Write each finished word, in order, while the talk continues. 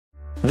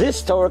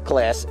This Torah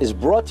class is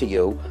brought to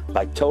you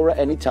by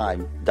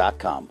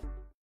TorahAnytime.com.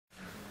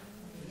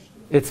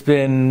 It's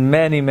been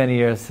many, many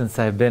years since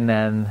I've been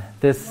on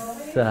this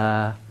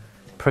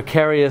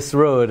precarious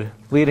road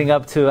leading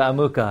up to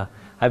AMUKAH.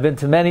 I've been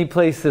to many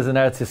places in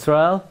Eretz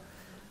Yisrael,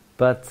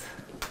 but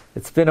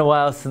it's been a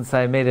while since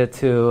I made it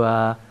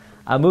to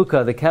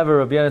AMUKAH, the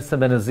Kever of Yehonasan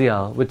ben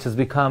Uziel, which has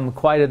become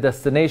quite a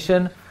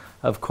destination.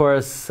 Of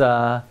course,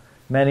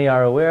 many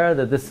are aware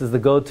that this is the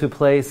go-to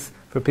place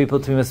for people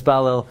to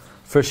mispalel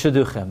for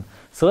shidduchim.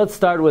 So let's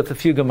start with a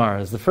few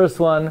Gemaras. The first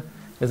one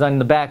is on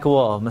the back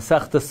wall,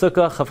 Masechta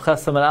Sukkah Chav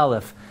Ches Amud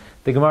Aleph.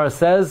 The Gemara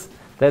says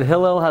that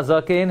Hillel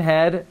HaZaken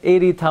had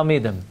 80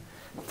 Talmidim.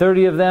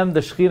 30 of them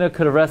the Shechina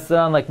could have rested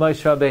on like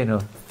Moshe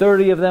Rabbeinu.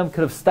 30 of them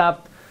could have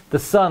stopped the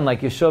sun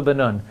like Yeshua ben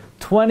Nun.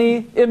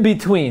 20 in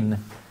between.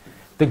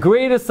 The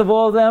greatest of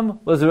all of them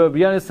was Rabbi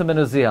Yehonasan ben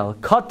Uziel.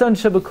 Katan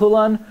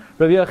Shebekulan,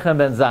 Rabbi Yochanan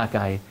ben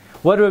Zakkai.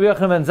 What did Rabbi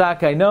Yochanan ben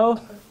Zakkai know?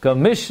 Go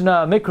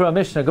Mishnah, Mikra,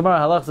 Mishnah, Gemara,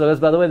 Halachah.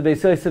 By the way, the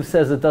Beis Yosef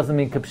says it doesn't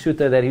mean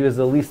Kapshuta that he was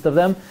the least of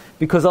them,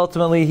 because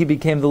ultimately he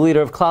became the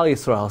leader of Klal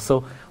Yisrael.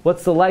 So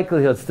what's the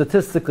likelihood?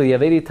 Statistically, you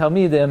have 80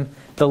 Talmidim,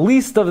 the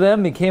least of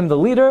them became the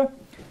leader.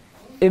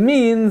 It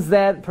means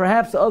that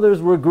perhaps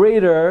others were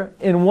greater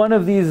in one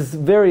of these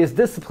various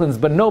disciplines,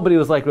 but nobody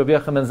was like Rabbi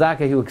Yochanan ben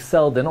Zakkai, who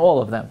excelled in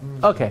all of them.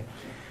 Okay.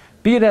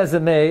 Be it as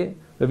it may,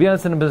 Rabbi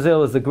Yehonasan ben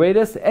Uziel was the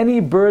greatest. Any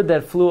bird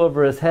that flew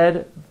over his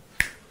head,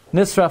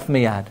 nisraf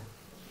miyad.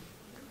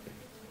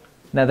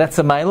 Now that's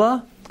a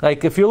maila.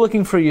 Like if you're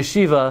looking for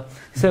yeshiva,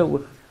 you say,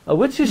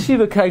 which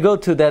yeshiva can I go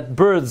to that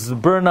birds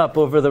burn up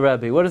over the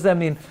Rebbi? What does that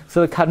mean?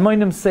 So the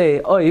Kadmonim say,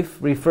 oif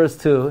refers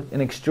to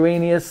an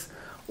extraneous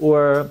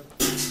or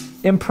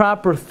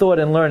improper thought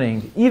and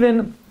learning.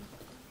 Even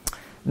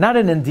not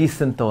an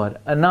indecent thought,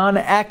 a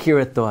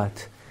non-accurate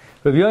thought.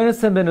 Rabbi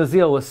Yehonasan ben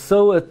Uziel was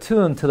so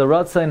attuned to the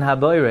Ratzain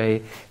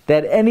HaBoirei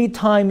that any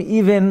time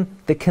even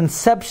the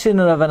conception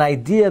of an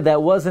idea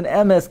that wasn't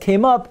emes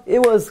came up, it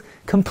was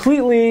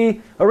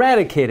completely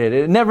eradicated.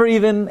 It never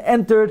even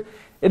entered,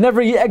 it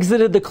never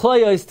exited the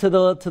kloyos to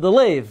the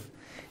lave.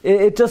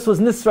 It just was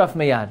nisraf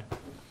meyad.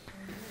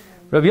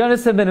 Rabbi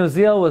Yehonasan ben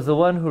Uziel was the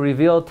one who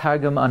revealed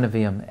Targum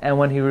Anavim. And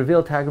when he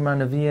revealed Targum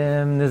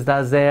Anavim,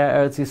 Nizdazer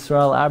Eretz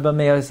Yisrael, Arba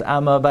Meos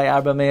Amma by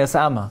Arba Meos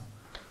Amma.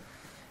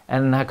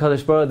 And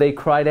HaKadosh Baruch, they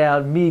cried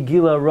out, Mi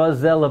Gila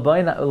Razel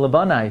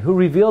Labanai, who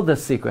revealed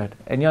this secret?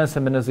 And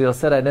Yehonasan ben Uziel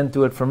said, I didn't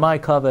do it for my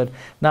covet,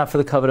 not for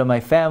the covet of my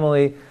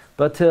family,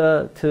 but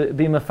to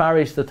be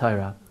mafarish the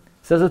Torah.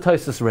 Says the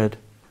Tosfos Rid.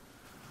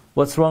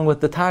 What's wrong with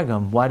the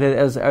Targum? Why did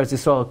Eretz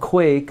Yisrael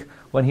quake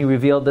when he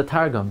revealed the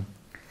Targum?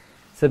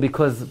 So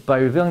because by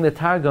revealing the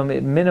Targum,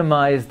 it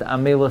minimized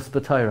Amelos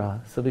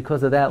b'Torah. So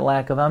because of that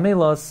lack of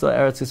Amelos, so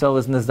Eretz Yisrael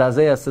was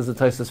Nizdazeya, says the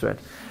Tosfos Rid.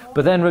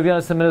 But then Rabbi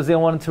Yehonasan ben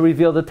Uziel wanted to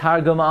reveal the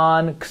Targum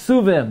on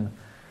Ksuvim.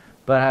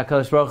 But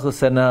HaKadosh Baruch Hu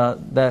said,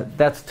 no,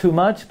 that's too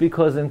much,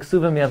 because in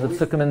Ksuvim you have the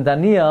Psukim in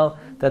Daniel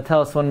that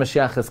tell us when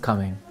Mashiach is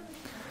coming.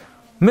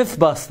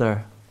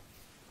 Mythbuster.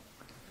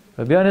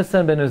 Rabbi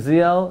Yehonasan ben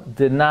Uziel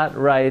did not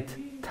write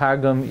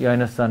Targum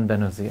Yehonasan ben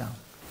Uziel.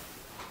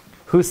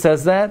 Who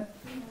says that?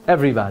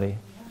 Everybody.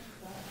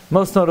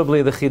 Most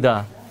notably the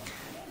Chidah.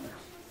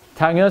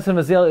 Targum Yehonasan ben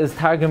Uziel is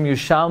Targum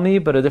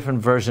Yushalmi, but a different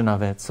version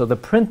of it. So the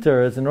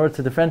printers, in order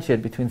to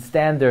differentiate between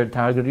standard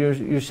Targum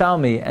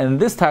Yushalmi and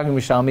this Targum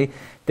Yushalmi,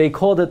 they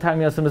called it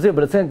Targum Yehonasan ben Uziel,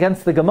 but it's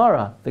against the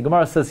Gemara. The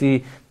Gemara says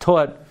he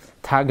taught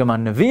Targum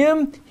on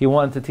Nevi'im, he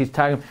wanted to teach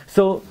Targum.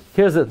 So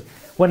here's it.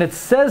 When it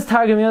says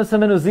Targum Yehonasan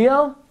ben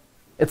Uziel,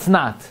 it's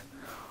not.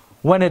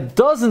 When it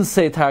doesn't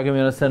say Targum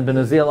Yehonasan ben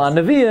Uziel on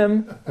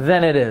Nevi'im,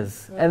 then it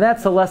is. And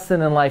that's a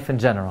lesson in life in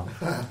general.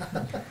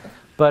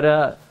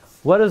 But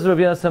what does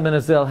Rabbi Yehonasan ben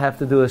Uziel have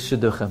to do with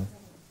Shidduchim?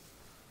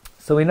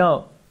 So we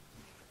know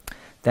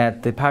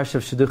that the parsha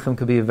of Shidduchim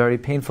could be a very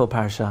painful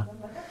parsha.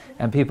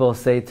 And people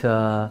say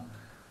to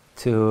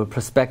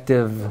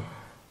prospective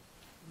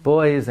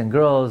boys and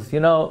girls,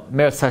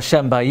 Meretz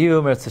Hashem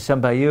Bayu, Meretz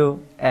Hashem Bayu,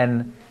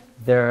 and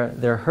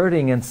they're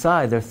hurting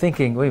inside. They're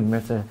thinking, wait,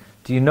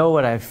 do you know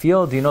what I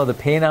feel? Do you know the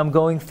pain I'm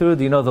going through?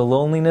 Do you know the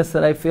loneliness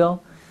that I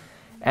feel?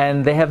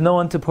 And they have no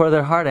one to pour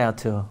their heart out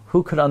to.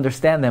 Who could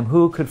understand them?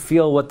 Who could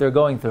feel what they're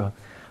going through?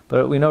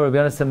 But we know Rabbi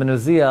Yehonasan ben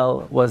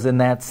Uziel was in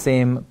that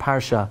same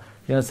parsha.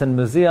 Yehonasan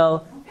ben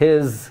Uziel,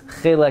 his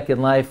chelek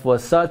in life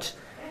was such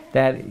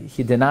that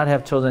he did not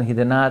have children, he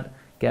did not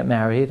get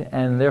married,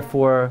 and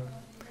therefore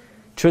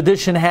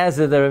tradition has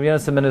it that Rabbi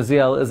Yehonasan ben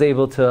Uziel is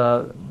able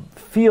to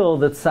feel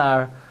the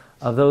tsar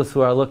of those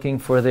who are looking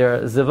for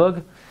their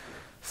zivug.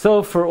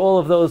 So for all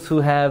of those who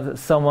have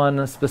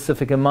someone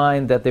specific in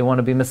mind that they want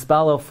to be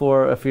mispalo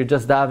for, if you're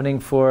just davening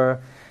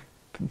for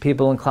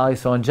people in Klal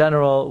Yisrael in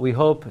general, we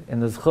hope in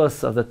the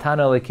zchus of the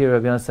Tana Lekir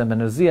Rabbi Yehonasan ben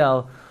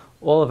Uziel,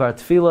 all of our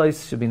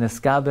tefillos should be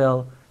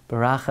neskabel,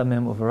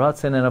 barachamim,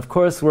 uvaratzin, and of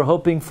course we're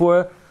hoping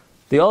for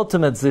the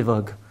ultimate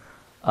zivug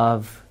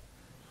of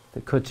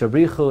the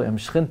Kutchabrichu, Im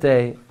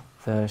Shchinte,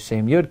 the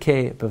Shem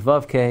Yudke,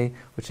 Bevavke,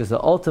 which is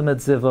the ultimate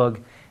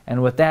zivug,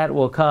 and with that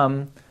will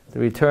come the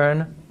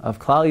return of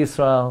Klal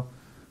Yisrael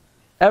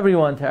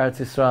everyone to Eretz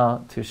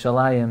Yisrael, to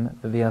Shalayim,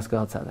 V'vias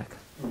Gal Tzedek.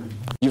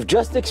 You've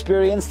just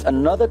experienced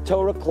another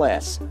Torah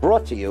class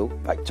brought to you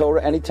by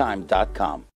TorahAnytime.com.